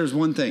 God? Yes, there's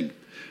one thing.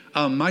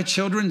 My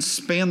children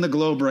span the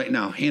globe right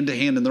now, hand to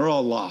hand, and they're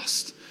all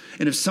lost.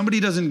 And if somebody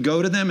doesn't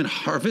go to them and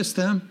harvest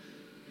them,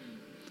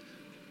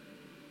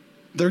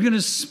 they're going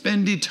to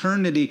spend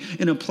eternity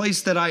in a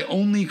place that I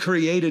only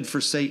created for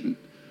Satan.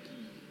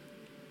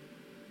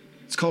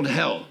 It's called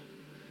hell,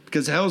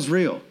 because hell's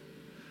real.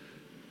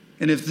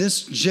 And if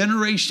this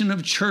generation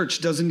of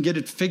church doesn't get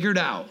it figured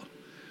out,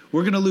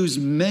 we're going to lose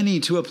many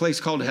to a place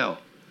called hell.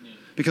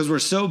 Because we're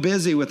so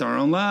busy with our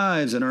own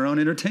lives and our own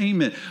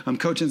entertainment. I'm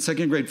coaching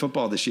second grade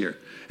football this year.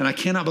 And I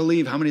cannot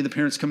believe how many of the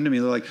parents come to me.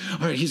 They're like,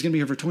 all right, he's going to be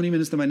here for 20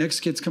 minutes. Then my next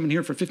kid's coming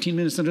here for 15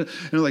 minutes. And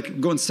they're like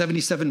going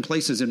 77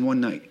 places in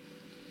one night.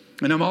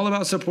 And I'm all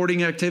about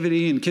supporting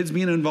activity and kids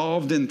being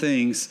involved in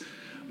things.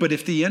 But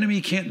if the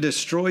enemy can't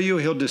destroy you,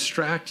 he'll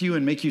distract you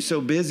and make you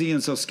so busy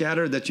and so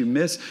scattered that you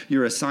miss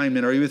your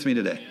assignment. Are you with me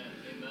today?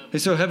 Hey,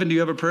 so heaven, do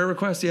you have a prayer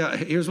request? Yeah,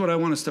 here's what I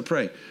want us to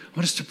pray. I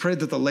want us to pray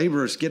that the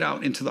laborers get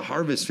out into the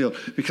harvest field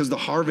because the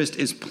harvest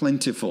is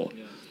plentiful.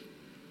 Yeah.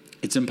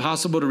 It's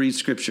impossible to read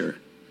scripture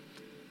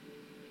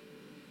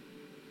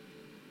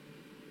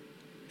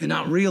and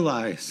not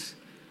realize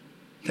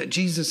that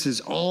Jesus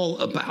is all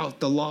about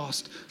the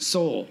lost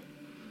soul.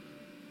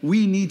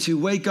 We need to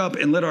wake up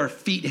and let our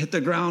feet hit the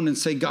ground and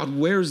say, God,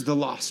 where's the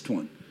lost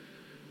one?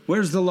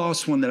 Where's the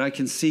lost one that I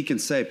can seek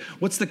and save?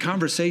 What's the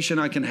conversation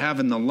I can have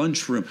in the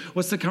lunchroom?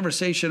 What's the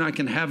conversation I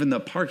can have in the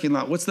parking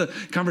lot? What's the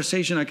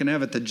conversation I can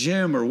have at the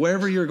gym or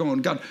wherever you're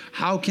going? God,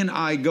 how can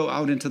I go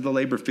out into the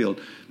labor field?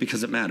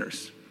 Because it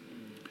matters.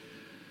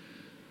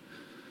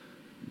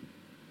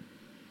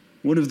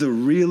 One of the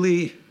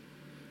really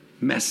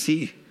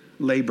messy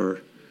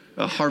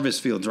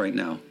harvest fields right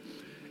now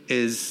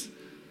is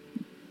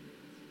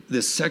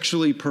this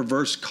sexually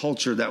perverse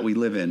culture that we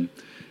live in.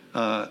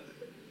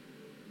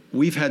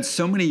 We've had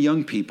so many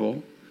young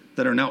people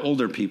that are now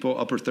older people,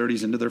 upper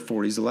 30s into their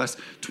 40s. The last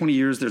 20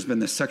 years, there's been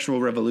this sexual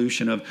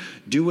revolution of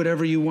do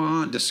whatever you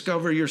want,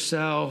 discover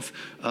yourself,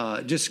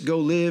 just go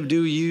live,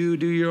 do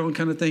your own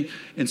kind of thing.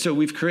 And so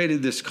we've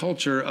created this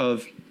culture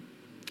of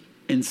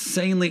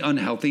insanely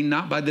unhealthy, it's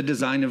not by the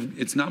design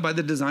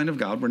of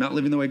God. We're not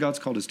living the way God's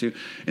called us to.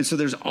 And so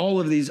there's all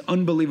of these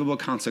unbelievable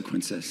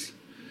consequences.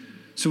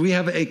 So we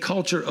have a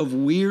culture of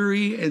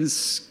weary and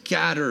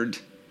scattered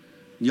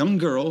young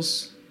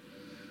girls,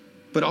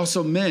 but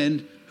also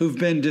men who've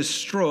been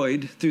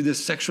destroyed through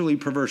this sexually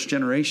perverse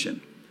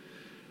generation.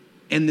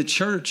 And the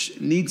church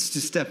needs to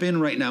step in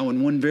right now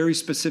in one very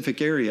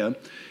specific area,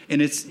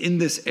 and it's in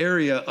this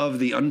area of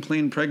the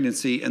unplanned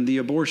pregnancy and the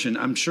abortion.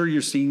 I'm sure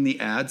you're seeing the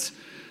ads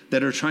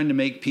that are trying to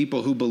make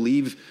people who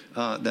believe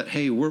that,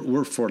 hey,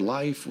 we're for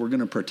life, we're going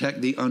to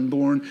protect the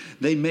unborn.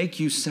 They make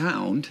you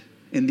sound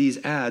in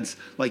these ads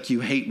like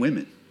you hate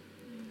women.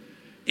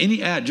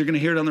 Any ad, you're going to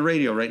hear it on the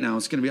radio right now.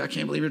 It's going to be, I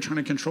can't believe you're trying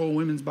to control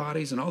women's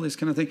bodies and all this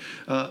kind of thing.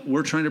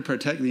 We're trying to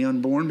protect the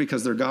unborn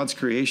because they're God's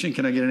creation.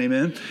 Can I get an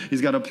amen?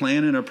 He's got a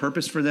plan and a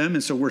purpose for them.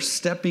 And so we're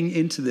stepping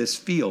into this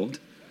field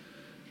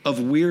of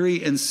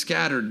weary and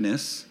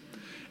scatteredness.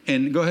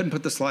 And go ahead and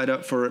put the slide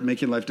up for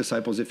Making Life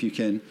Disciples if you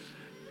can.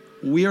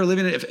 We are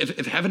living,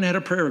 if heaven had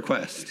a prayer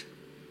request,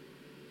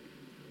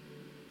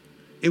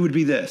 it would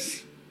be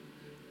this.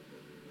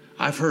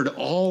 I've heard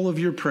all of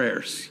your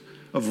prayers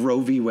of Roe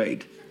v.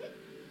 Wade.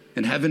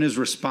 And heaven has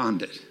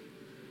responded.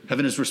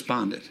 Heaven has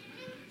responded.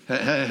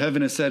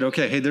 Heaven has said,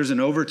 okay, hey, there's an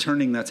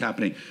overturning that's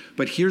happening.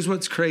 But here's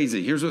what's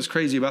crazy. Here's what's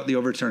crazy about the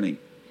overturning.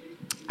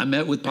 I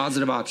met with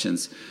Positive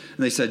Options,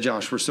 and they said,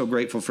 Josh, we're so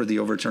grateful for the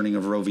overturning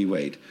of Roe v.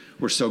 Wade.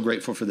 We're so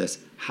grateful for this.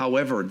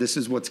 However, this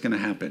is what's going to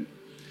happen.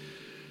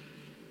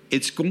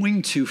 It's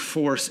going to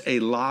force a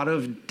lot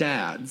of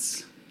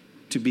dads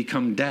to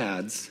become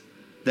dads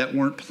that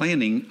weren't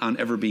planning on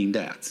ever being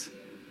dads.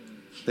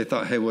 They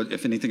thought, hey, well,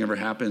 if anything ever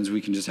happens, we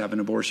can just have an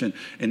abortion.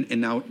 And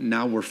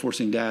now we're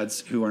forcing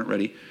dads who aren't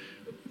ready.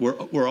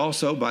 We're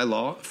also, by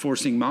law,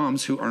 forcing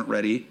moms who aren't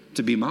ready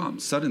to be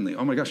moms suddenly.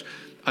 Oh, my gosh,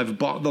 I've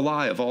bought the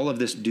lie of all of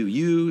this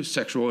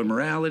sexual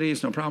immorality.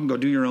 It's no problem. Go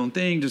do your own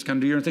thing. Just kind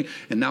of do your own thing.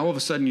 And now all of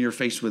a sudden you're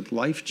faced with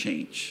life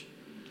change.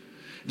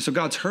 So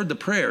God's heard the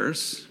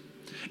prayers,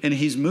 and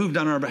he's moved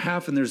on our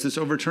behalf, and there's this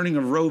overturning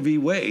of Roe v.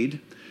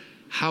 Wade.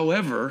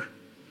 However,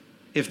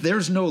 if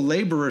there's no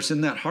laborers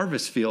in that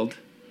harvest field,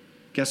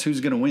 guess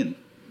who's going to win?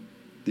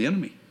 The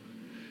enemy.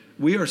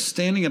 We are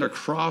standing at a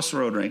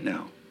crossroad right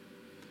now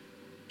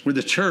where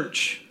the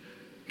church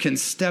can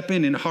step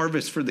in and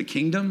harvest for the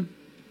kingdom,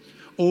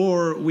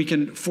 or we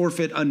can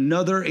forfeit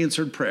another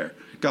answered prayer.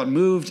 God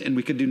moved and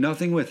we could do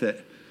nothing with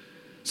it.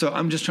 So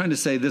I'm just trying to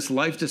say this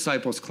Life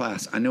Disciples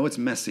class, I know it's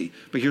messy,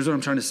 but here's what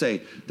I'm trying to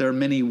say. There are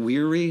many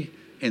weary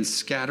and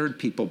scattered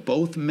people,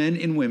 both men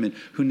and women,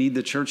 who need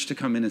the church to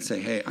come in and say,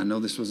 hey, I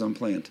know this was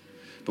unplanned,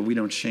 but we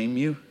don't shame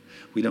you.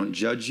 We don't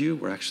judge you.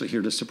 We're actually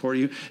here to support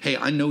you. Hey,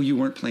 I know you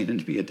weren't planning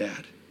to be a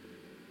dad.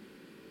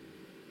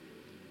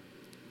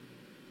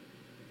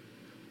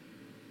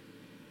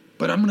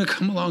 But I'm going to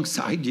come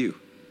alongside you.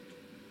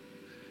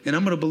 And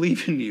I'm going to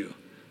believe in you.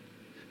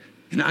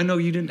 And I know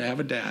you didn't have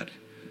a dad.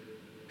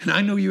 And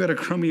I know you had a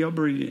crummy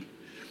upbringing.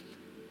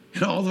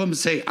 And all of them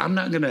say, I'm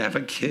not going to have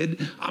a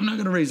kid. I'm not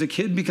going to raise a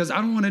kid because I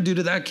don't want to do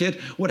to that kid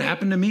what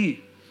happened to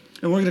me.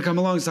 And we're going to come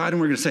alongside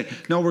and we're going to say,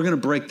 no, we're going to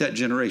break that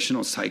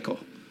generational cycle.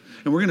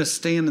 And we're going to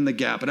stand in the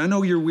gap. And I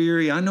know you're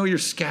weary. I know you're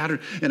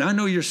scattered. And I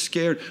know you're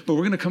scared. But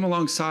we're going to come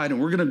alongside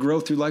and we're going to grow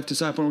through Life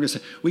Disciple. And we're going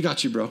to say, we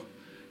got you, bro.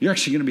 You're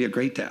actually going to be a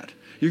great dad.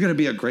 You're going to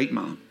be a great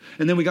mom.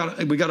 And then we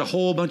got a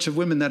whole bunch of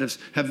women that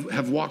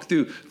have walked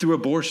through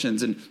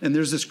abortions. And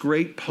there's this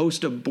great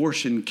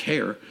post-abortion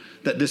care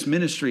that this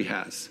ministry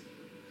has.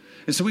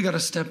 And so we got to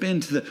step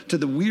into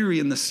the weary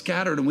and the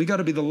scattered, and we got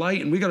to be the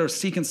light, and we got to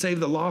seek and save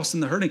the lost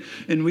and the hurting.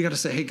 And we got to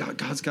say, hey,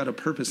 God's got a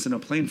purpose and a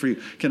plan for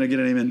you. Can I get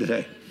an amen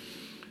today?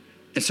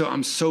 And so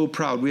I'm so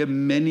proud. We have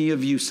many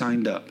of you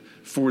signed up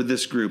for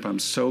this group. I'm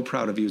so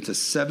proud of you. It's a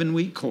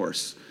 7-week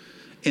course,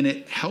 and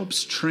it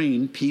helps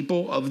train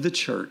people of the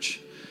church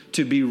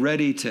to be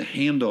ready to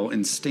handle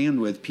and stand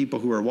with people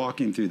who are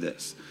walking through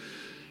this.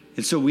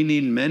 And so we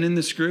need men in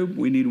this group.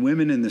 We need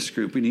women in this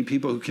group. We need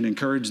people who can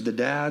encourage the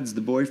dads,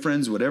 the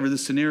boyfriends, whatever the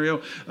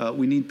scenario.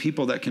 We need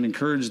people that can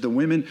encourage the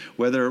women,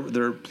 whether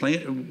they're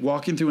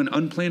walking through an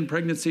unplanned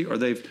pregnancy or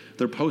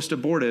they're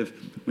post-abortive.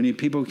 We need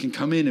people who can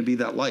come in and be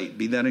that light,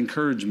 be that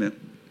encouragement.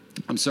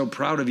 I'm so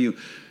proud of you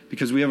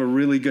because we have a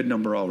really good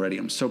number already.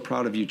 I'm so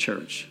proud of you,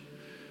 church.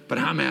 But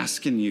I'm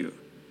asking you,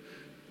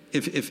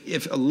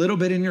 if a little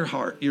bit in your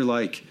heart, you're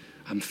like,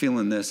 I'm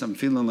feeling this. I'm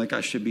feeling like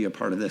I should be a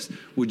part of this.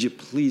 Would you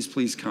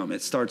please come?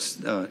 It starts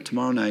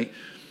tomorrow night.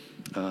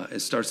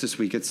 It starts this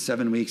week. It's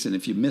 7 weeks. And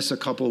if you miss a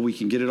couple, we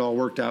can get it all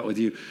worked out with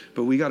you.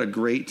 But we got a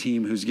great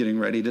team who's getting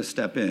ready to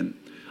step in.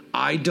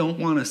 I don't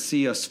want to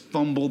see us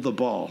fumble the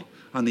ball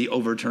on the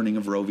overturning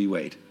of Roe v.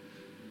 Wade.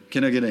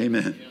 Can I get an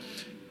amen? Yeah.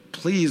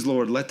 Please,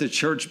 Lord, let the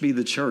church be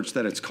the church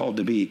that it's called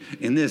to be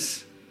in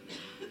this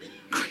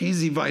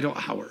crazy vital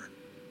hour.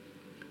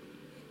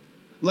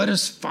 Let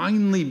us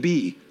finally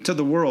be to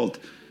the world.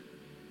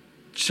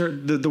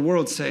 The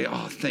world say,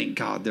 oh, thank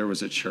God there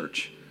was a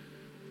church.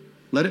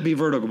 Let it be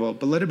vertical,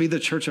 but let it be the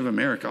Church of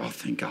America. Oh,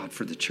 thank God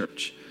for the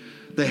church.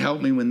 They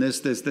helped me when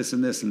this,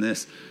 and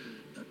this.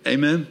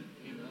 Amen?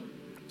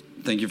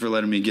 Thank you for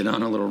letting me get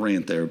on a little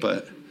rant there.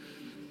 But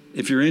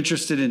if you're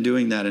interested in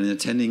doing that and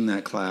attending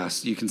that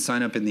class, you can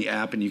sign up in the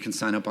app and you can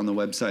sign up on the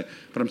website.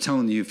 But I'm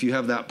telling you, if you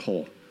have that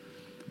pull,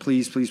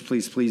 please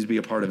be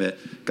a part of it.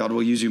 God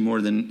will use you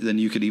more than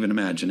you could even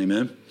imagine.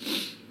 Amen?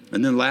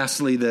 And then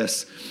lastly,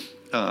 this.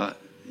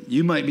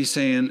 You might be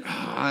saying,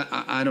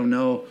 I don't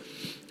know,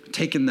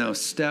 taking the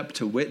step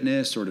to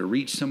witness or to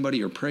reach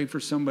somebody or pray for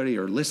somebody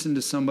or listen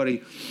to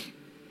somebody.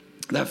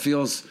 That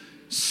feels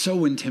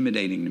so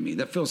intimidating to me.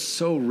 That feels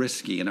so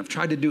risky. And I've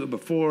tried to do it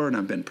before and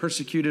I've been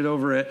persecuted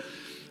over it.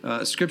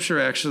 Scripture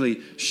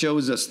actually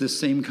shows us this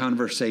same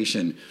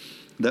conversation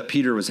that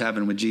Peter was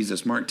having with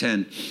Jesus. Mark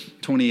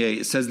 10:28,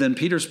 it says, then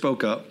Peter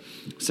spoke up,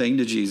 saying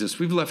to Jesus,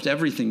 we've left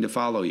everything to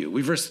follow you.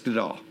 We've risked it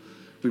all.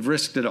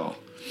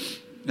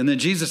 And then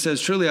Jesus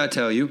says, truly I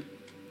tell you,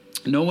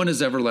 no one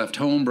has ever left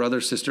home, brother,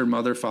 sister,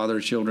 mother,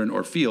 father, children,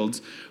 or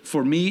fields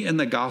for me and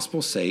the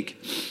gospel's sake,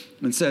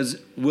 and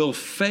says, will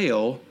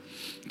fail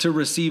to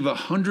receive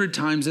 100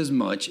 times as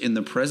much in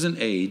the present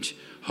age,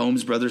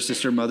 homes, brother,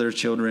 sister, mother,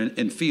 children,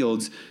 and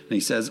fields. And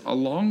he says,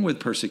 along with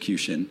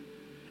persecution,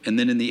 and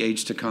then in the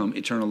age to come,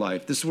 eternal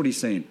life. This is what he's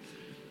saying.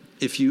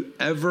 If you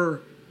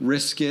ever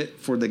risk it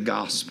for the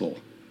gospel,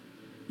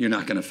 you're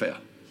not going to fail.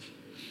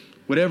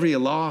 Whatever you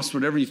lost,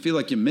 whatever you feel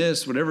like you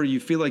missed, whatever you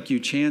feel like you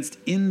chanced,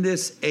 in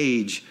this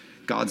age,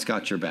 God's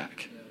got your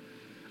back.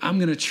 I'm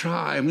going to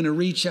try. I'm going to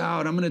reach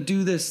out. I'm going to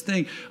do this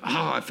thing.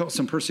 I felt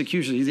some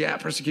persecution. Yeah,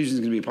 persecution is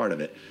going to be a part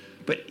of it.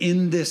 But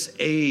in this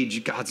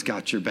age, God's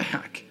got your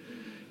back.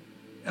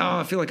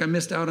 I feel like I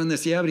missed out on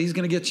this. Yeah, but he's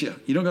going to get you.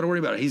 You don't got to worry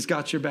about it. He's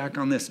got your back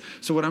on this.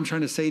 So what I'm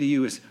trying to say to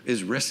you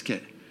is risk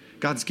it.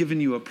 God's given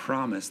you a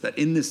promise that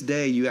in this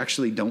day, you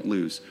actually don't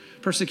lose.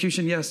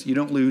 Persecution, yes, you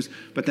don't lose,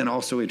 but then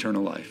also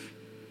eternal life.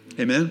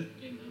 Amen?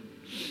 Amen.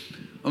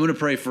 I'm going to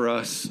pray for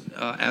us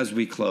as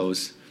we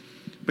close.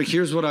 But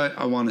here's what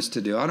I want us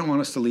to do. I don't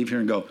want us to leave here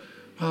and go,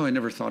 oh, I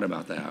never thought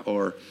about that.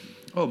 Or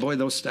oh boy,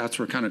 those stats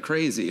were kind of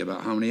crazy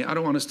about how many. I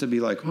don't want us to be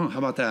like, oh, how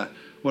about that?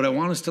 What I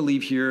want us to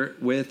leave here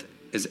with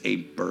is a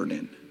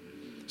burden.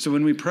 So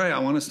when we pray, I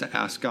want us to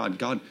ask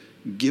God,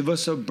 give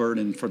us a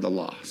burden for the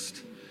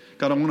lost.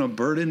 God, I want a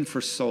burden for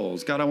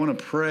souls. God, I want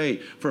to pray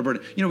for a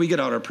burden. You know, we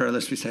get out our prayer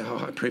list. We say, oh,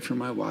 I pray for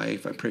my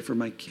wife. I pray for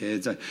my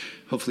kids. I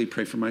hopefully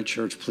pray for my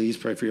church. Please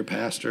pray for your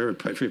pastor. Or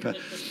pray for your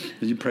pastor.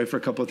 You pray for a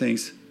couple of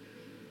things.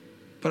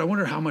 But I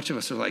wonder how much of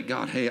us are like,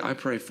 God, hey, I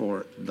pray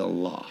for the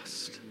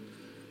lost.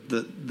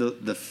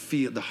 The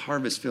field, the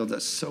harvest field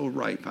that's so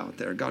ripe out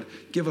there. God,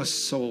 give us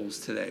souls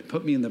today.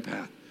 Put me in the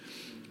path.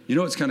 You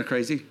know what's kind of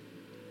crazy?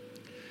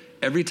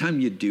 Every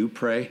time you do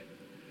pray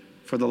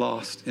for the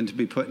lost and to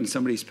be put in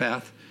somebody's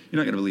path, you're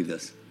not going to believe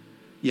this.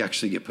 You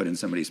actually get put in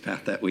somebody's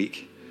path that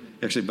week.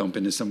 You actually bump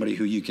into somebody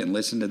who you can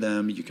listen to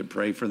them. You can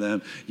pray for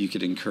them. You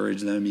could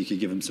encourage them. You could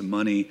give them some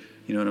money.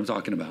 You know what I'm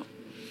talking about.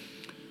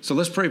 So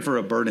let's pray for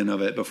a burden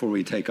of it before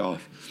we take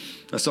off.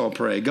 Let's all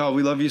pray. God,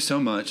 we love you so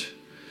much.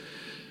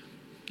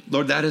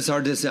 Lord, that is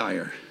our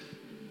desire,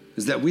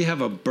 is that we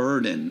have a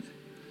burden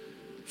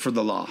for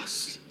the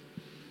lost.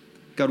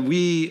 God,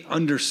 we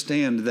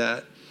understand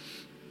that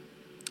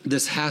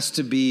this has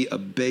to be a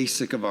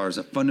basic of ours,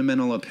 a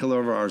fundamental, a pillar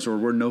of ours, or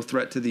we're no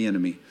threat to the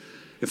enemy.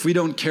 If we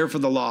don't care for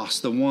the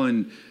lost, the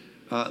one,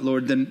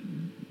 Lord,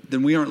 then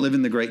we aren't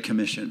living the Great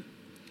Commission.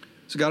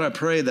 So God, I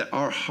pray that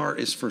our heart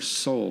is for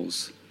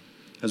souls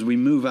as we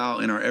move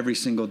out in our every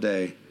single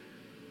day.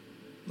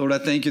 Lord, I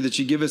thank you that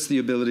you give us the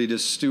ability to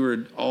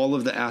steward all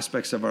of the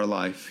aspects of our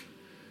life.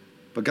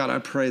 But God, I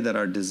pray that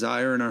our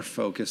desire and our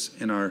focus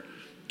and our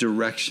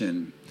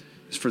direction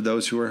is for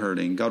those who are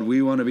hurting. God,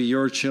 we want to be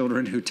your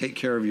children who take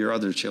care of your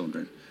other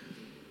children.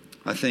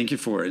 I thank you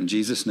for it. In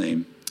Jesus'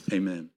 name, amen.